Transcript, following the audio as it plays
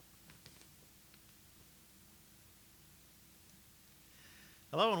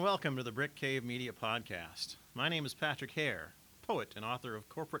Hello and welcome to the Brick Cave Media Podcast. My name is Patrick Hare, poet and author of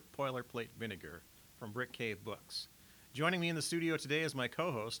Corporate Boilerplate Vinegar from Brick Cave Books. Joining me in the studio today is my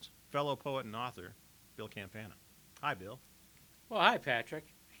co-host, fellow poet and author, Bill Campana. Hi, Bill. Well, hi,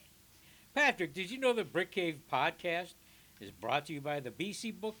 Patrick. Patrick, did you know the Brick Cave podcast is brought to you by the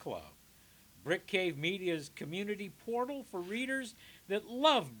BC Book Club, Brick Cave Media's community portal for readers that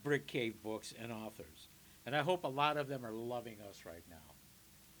love Brick Cave books and authors. And I hope a lot of them are loving us right now.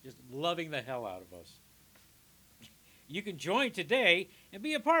 Just loving the hell out of us. You can join today and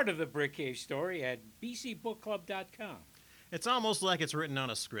be a part of the Brick Cave story at bcbookclub.com. It's almost like it's written on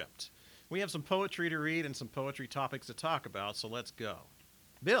a script. We have some poetry to read and some poetry topics to talk about, so let's go.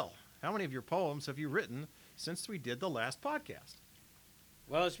 Bill, how many of your poems have you written since we did the last podcast?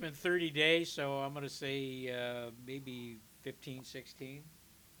 Well, it's been 30 days, so I'm going to say maybe 15, 16.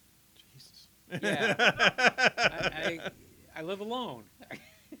 Jesus. Yeah. I live alone.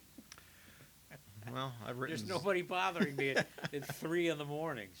 Well, I've written... There's nobody bothering me at 3 in the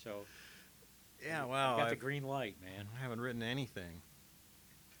morning, so Yeah, well, I got the green light, man. I haven't written anything.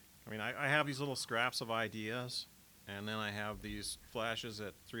 I mean, I have these little scraps of ideas, and then I have these flashes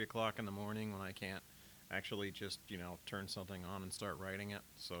at 3 o'clock in the morning when I can't actually just, turn something on and start writing it,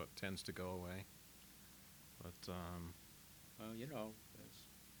 so it tends to go away. But, Well,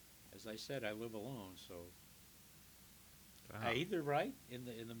 as I said, I live alone, so uh, I either write in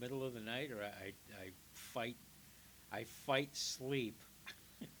the middle of the night or I fight sleep.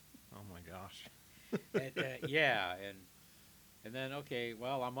 oh my gosh. Yeah, and then okay,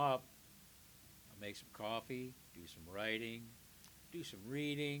 well, I'm up. I'll make some coffee, do some writing, do some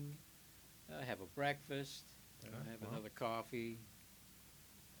reading, have a breakfast, have well. another coffee.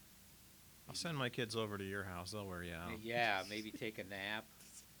 I'll send my kids over to your house. They'll wear you out. Yeah, maybe take a nap,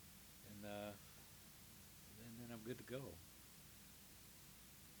 and then I'm good to go.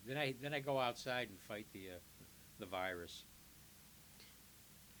 Then I go outside and fight the virus.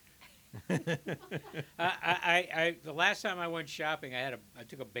 I the last time I went shopping, I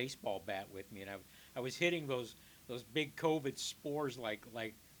took a baseball bat with me, and I was hitting those big COVID spores like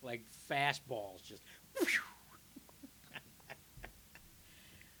fastballs, just.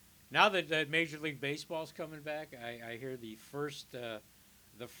 Now that Major League Baseball's coming back, I hear the first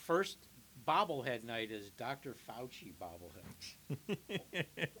bobblehead night is Dr. Fauci bobblehead. So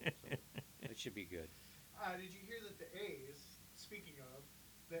that should be good. Did you hear that the A's, speaking of,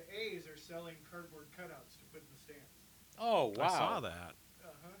 the A's are selling cardboard cutouts to put in the stands? Oh wow! I saw that.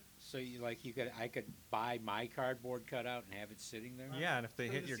 Uh-huh. So I could buy my cardboard cutout and have it sitting there. Yeah, and if they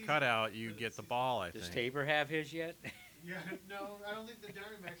For hit the your season. cutout, you For the get the season. ball, I Does think. Tabor have his yet? Yeah, no, I don't think the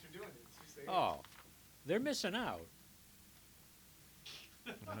Diamondbacks are doing it. It's just the A's. Oh, they're missing out.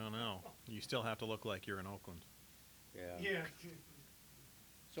 I don't know. You still have to look like you're in Oakland. Yeah. Yeah.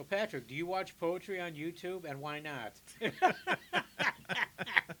 So Patrick, do you watch poetry on YouTube, and why not?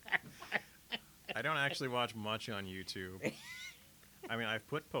 I don't actually watch much on YouTube. I mean, I've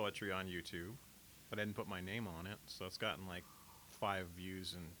put poetry on YouTube, but I didn't put my name on it, so it's gotten like 5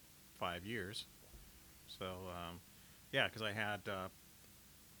 views in 5 years. So, yeah, because I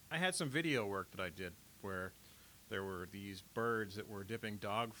had some video work that I did where there were these birds that were dipping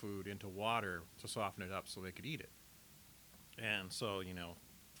dog food into water to soften it up so they could eat it. And so,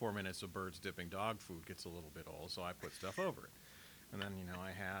 4 minutes of birds dipping dog food gets a little bit old, so I put stuff over it. And then,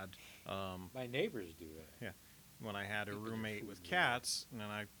 I had... My neighbors do that. when I had a Keeping the roommate food with warm. cats, and then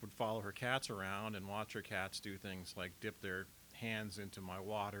I would follow her cats around and watch her cats do things like dip their hands into my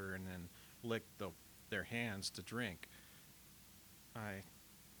water and then lick their hands to drink. I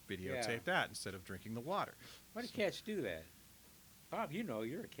videotaped that instead of drinking the water. Why do cats do that? Bob, you're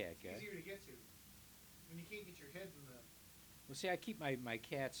a cat guy. Easier to get to. When you can't get your head in the... Well, see, I keep my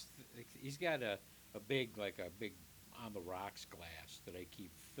cats. He's got a big on the rocks glass that I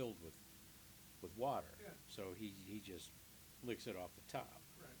keep filled with water. Yeah. So he just licks it off the top.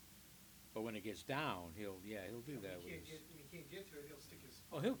 Right. But when it gets down, he'll do that with his. When you can't get to it, he'll stick his...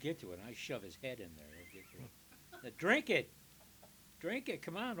 Oh, he'll get to it. And I shove his head in there. He'll get to it. Now, drink it.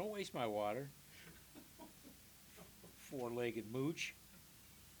 Come on, don't waste my water. 4-legged mooch.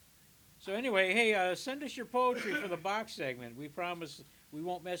 So anyway, hey, send us your poetry for the box segment. We promise we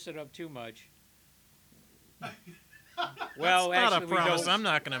won't mess it up too much. Well, That's not actually, a promise we don't. I'm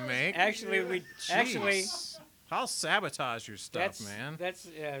not going to make. Actually, Jeez. I'll sabotage your stuff, man. That's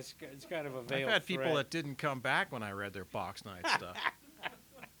it's kind of a veiled I've had people threat. that didn't come back when I read their box night stuff.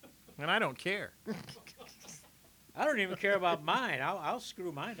 And I don't care. I don't even care about mine. I'll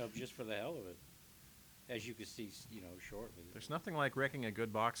screw mine up just for the hell of it. As you can see, shortly. There's nothing like wrecking a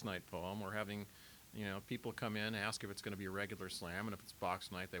good box night poem or having You know, people come in, ask if it's going to be a regular slam, and if it's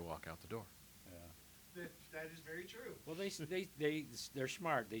box night, they walk out the door. Yeah. That is very true. Well, they're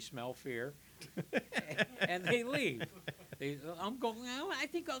smart. They smell fear, and they leave. I'm going. "Oh, I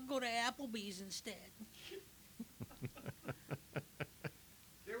think I'll go to Applebee's instead."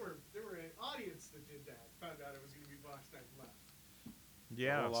 There were an audience that did that. Found out it was going to be box night and left.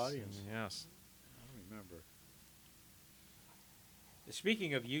 Yes. whole audience. Yes. I don't remember.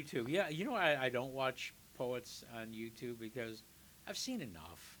 Speaking of YouTube, yeah, you know I don't watch poets on YouTube because I've seen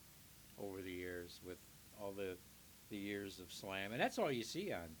enough over the years with all the years of slam, and that's all you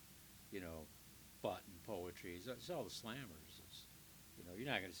see on, you know, butt and poetry. It's all the slammers. It's, you know, you're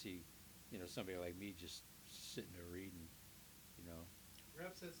not going to see, you know, somebody like me just sitting there reading, you know.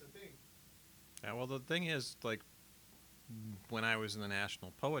 Reps, that's the thing. Yeah, well, the thing is, like, when I was in the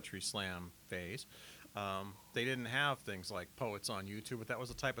National Poetry Slam phase, they didn't have things like poets on YouTube, but that was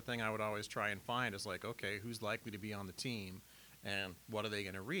the type of thing I would always try and find is like, okay, who's likely to be on the team and what are they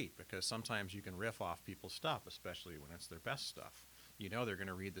going to read? Because sometimes you can riff off people's stuff, especially when it's their best stuff. You know they're going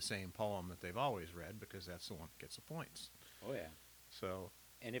to read the same poem that they've always read because that's the one that gets the points. Oh, yeah. So,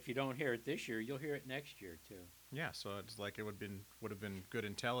 And if you don't hear it this year, you'll hear it next year, too. yeah, so it's like it would have been good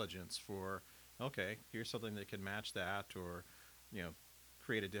intelligence for, okay, here's something that can match that or, you know,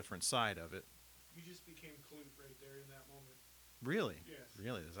 create a different side of it. You just became Clute right there in that moment. Really? Yes.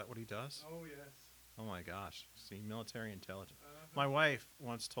 Really? Is that what he does? Oh, yes. Oh my gosh. See, military intelligence. Uh-huh. My wife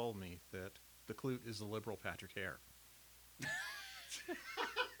once told me that the Clute is the liberal Patrick Hare.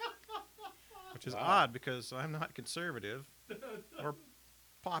 Which is Wow. odd because I'm not conservative or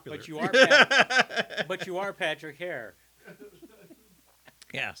popular. But you are, but you are Patrick Hare.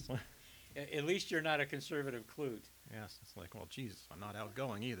 Yes. At least you're not a conservative Clute. Yes. It's like, well, Jesus, I'm not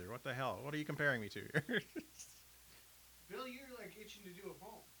outgoing either. What the hell? What are you comparing me to? Bill, you're like itching to do a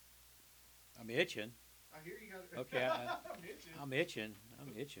poem. I'm itching. I hear you got it. Okay, I'm itching.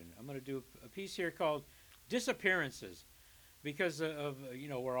 I'm itching. I'm going to do a piece here called Disappearances because of, you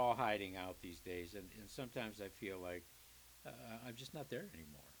know, we're all hiding out these days. And sometimes I feel like I'm just not there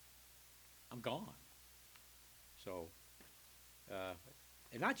anymore. I'm gone. So,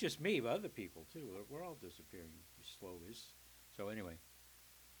 and not just me, but other people too. We're all disappearing slowly. So anyway.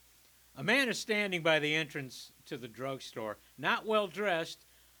 A man is standing by the entrance to the drugstore, not well dressed,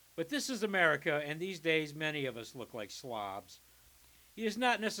 but this is America, and these days many of us look like slobs. He is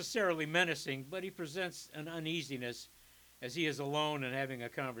not necessarily menacing, but he presents an uneasiness as he is alone and having a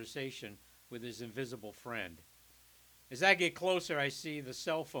conversation with his invisible friend. As I get closer, I see the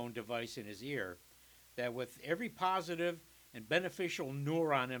cell phone device in his ear, that with every positive and beneficial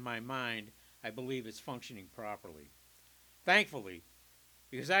neuron in my mind, I believe it's functioning properly. Thankfully,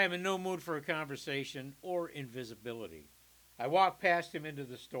 because I am in no mood for a conversation or invisibility. I walk past him into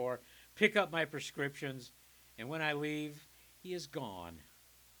the store, pick up my prescriptions, and when I leave, he is gone.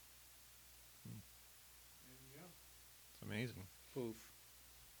 There you go. It's amazing. Poof.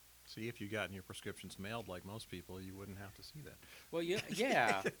 See, if you gotten your prescriptions mailed like most people, you wouldn't have to see that. Well,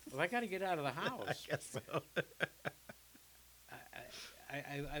 yeah. Well, I got to get out of the house. I guess so.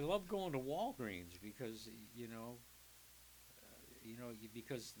 I love going to Walgreens because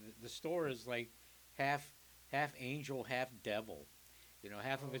because the store is like half angel, half devil. You know,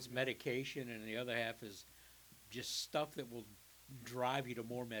 half of it's medication and the other half is just stuff that will drive you to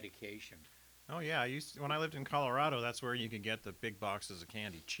more medication. Oh yeah, when I lived in Colorado, that's where you could get the big boxes of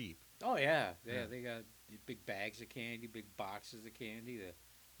candy cheap. Oh yeah, Yeah. they got big bags of candy, big boxes of candy.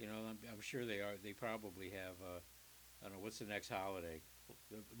 I'm sure they are. They probably have. I don't know what's the next holiday.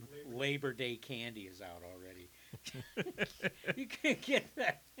 Labor Day candy is out already. You can't get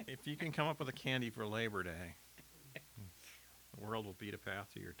that. If you can come up with a candy for Labor Day, the world will beat a path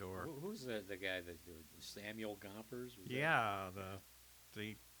to your door. Who's the guy that Samuel Gompers? Was Yeah,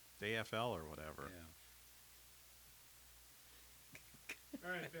 the AFL or whatever. That?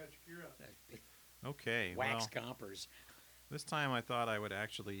 All right, Patrick, you're up. Yeah. Okay, Wax well, Gompers. this time I thought I would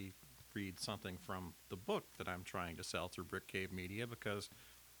actually read something from the book that I'm trying to sell through Brick Cave Media because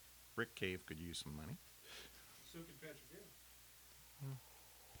Brick Cave could use some money. So can Patrick Hale.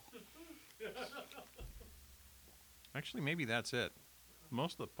 Actually, maybe that's it.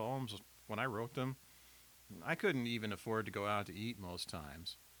 Most of the poems, when I wrote them, I couldn't even afford to go out to eat most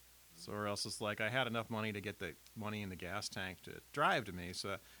times. So, or else it's like I had enough money to get the money in the gas tank to drive to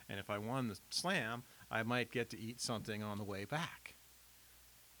Mesa, and if I won the slam, I might get to eat something on the way back.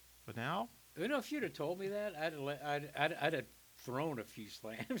 But now, You know, if you'd have told me that, I'd have thrown a few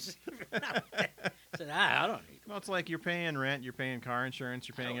slams. Said, I don't need well, it's like you're paying rent, you're paying car insurance,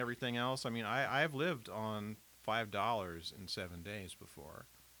 you're paying Oh. everything else. I mean, I've lived on $5 in 7 days before.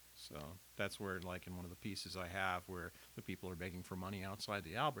 So that's where, like, in one of the pieces I have where the people are begging for money outside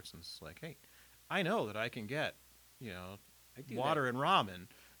the Albertsons, it's like, hey, I know that I can get, I do water and ramen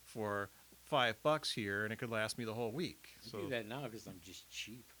for $5 here, and it could last me the whole week. I So do that now because I'm just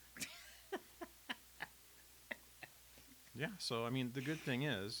cheap. yeah, so I mean, the good thing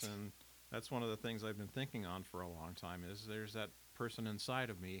is, and that's one of the things I've been thinking on for a long time, is there's that person inside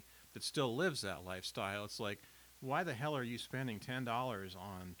of me that still lives that lifestyle. It's like, why the hell are you spending $10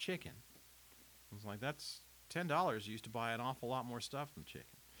 on chicken? It's like, that's $10 used to buy an awful lot more stuff than chicken.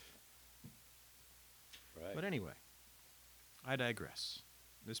 Right. But anyway, I digress.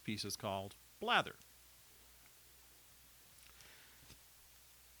 This piece is called Blather.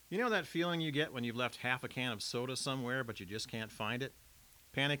 You know that feeling you get when you've left half a can of soda somewhere but you just can't find it?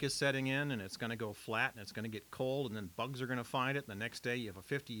 Panic is setting in and it's going to go flat and it's going to get cold and then bugs are going to find it. And the next day you have a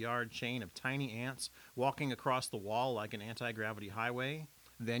 50-yard chain of tiny ants walking across the wall like an anti-gravity highway.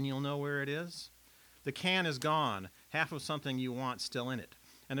 Then you'll know where it is. The can is gone, half of something you want still in it.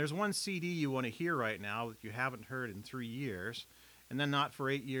 And there's one CD you want to hear right now that you haven't heard in 3 years, and then not for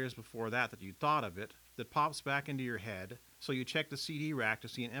 8 years before that you thought of it, that pops back into your head, so you check the CD rack to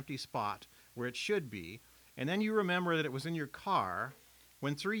see an empty spot where it should be, and then you remember that it was in your car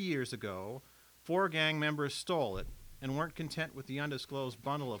when 3 years ago, 4 gang members stole it and weren't content with the undisclosed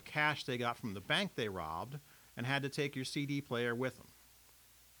bundle of cash they got from the bank they robbed and had to take your CD player with them.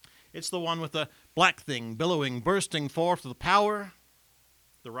 It's the one with the black thing billowing, bursting forth with power.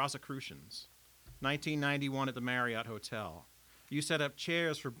 The Rosicrucians, 1991 at the Marriott Hotel. You set up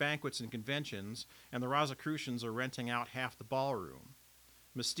chairs for banquets and conventions, and the Rosicrucians are renting out half the ballroom.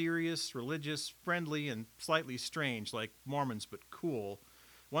 Mysterious, religious, friendly, and slightly strange, like Mormons but cool.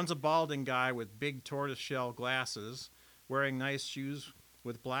 One's a balding guy with big tortoiseshell glasses, wearing nice shoes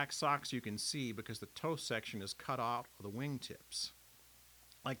with black socks you can see because the toe section is cut off of the wingtips,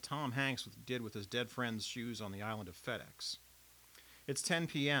 like Tom Hanks did with his dead friend's shoes on the island of FedEx. It's 10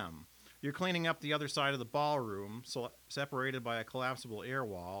 p.m. You're cleaning up the other side of the ballroom, separated by a collapsible air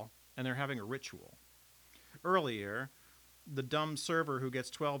wall, and they're having a ritual. Earlier, the dumb server who gets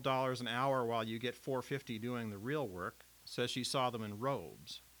 $12 an hour while you get $4.50 doing the real work says she saw them in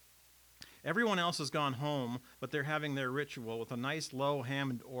robes. Everyone else has gone home, but they're having their ritual with a nice low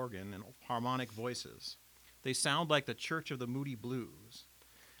Hammond organ and harmonic voices. They sound like the Church of the Moody Blues.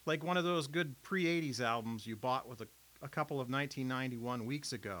 Like one of those good pre-'80s albums you bought with a couple of 1991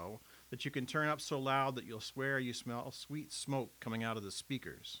 weeks ago that you can turn up so loud that you'll swear you smell sweet smoke coming out of the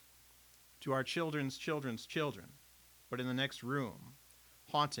speakers. To our children's children's children, but in the next room,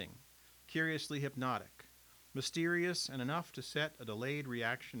 haunting, curiously hypnotic, mysterious and enough to set a delayed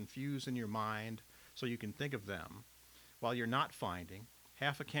reaction fuse in your mind so you can think of them while you're not finding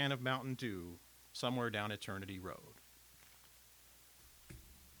half a can of Mountain Dew somewhere down Eternity Road.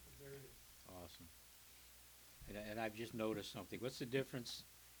 There it is. Awesome. And I've just noticed something. What's the difference?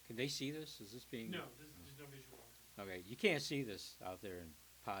 Can they see this? Is this being... No, there's no visual on Okay, you can't see this out there in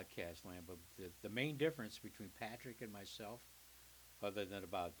podcast land, but the main difference between Patrick and myself, other than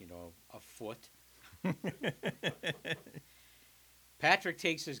about, a foot, Patrick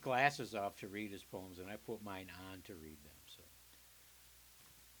takes his glasses off to read his poems, and I put mine on to read them. So.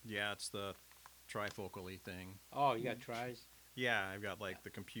 Yeah, it's the trifocally thing. Oh, you got tries? Yeah, I've got like the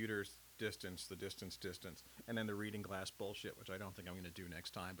computer's distance, the distance, and then the reading glass bullshit, which I don't think I'm going to do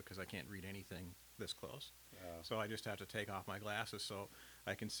next time because I can't read anything this close. So I just have to take off my glasses so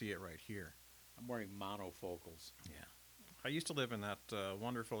I can see it right here. I'm wearing monofocals. Yeah. I used to live in that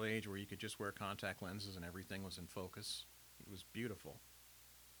wonderful age where you could just wear contact lenses and everything was in focus. It was beautiful.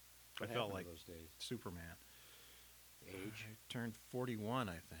 What I felt happened like to those days? Superman. Age? I turned 41,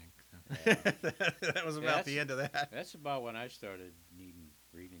 I think. Yeah. That was about the end of that. That's about when I started needing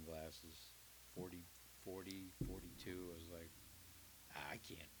reading glasses. 40, 42. I was like, I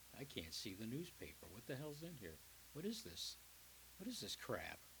can't see the newspaper. What the hell's in here? What is this? What is this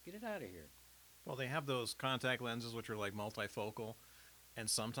crap? Get it out of here. Well, they have those contact lenses which are like multifocal, and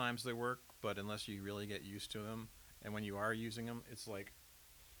sometimes they work, but unless you really get used to them, and when you are using them, it's like,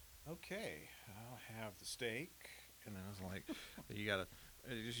 okay, I'll have the steak, and then it's like,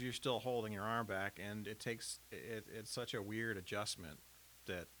 you're still holding your arm back, and it's such a weird adjustment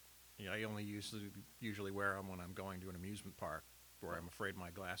that I only usually wear them when I'm going to an amusement park where I'm afraid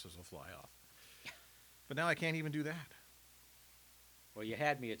my glasses will fly off. But now I can't even do that. Well, you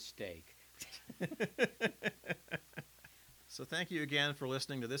had me at steak. So thank you again for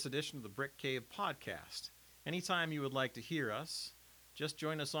listening to this edition of the Brick Cave Podcast. Anytime you would like to hear us, just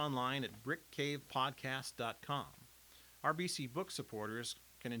join us online at brickcavepodcast.com. Our BC Book supporters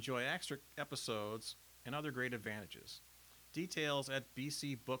can enjoy extra episodes and other great advantages. Details at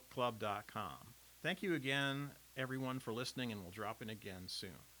bcbookclub.com. Thank you again, everyone, for listening, and we'll drop in again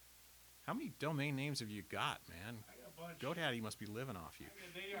soon. How many domain names have you got, man? I got a bunch. GoDaddy must be living off you.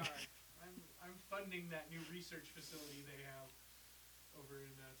 They are. I'm funding that new research facility they have over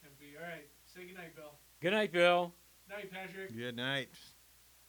in Tempe. All right. Say goodnight, Bill. Good night, Bill. Night, Patrick. Good night.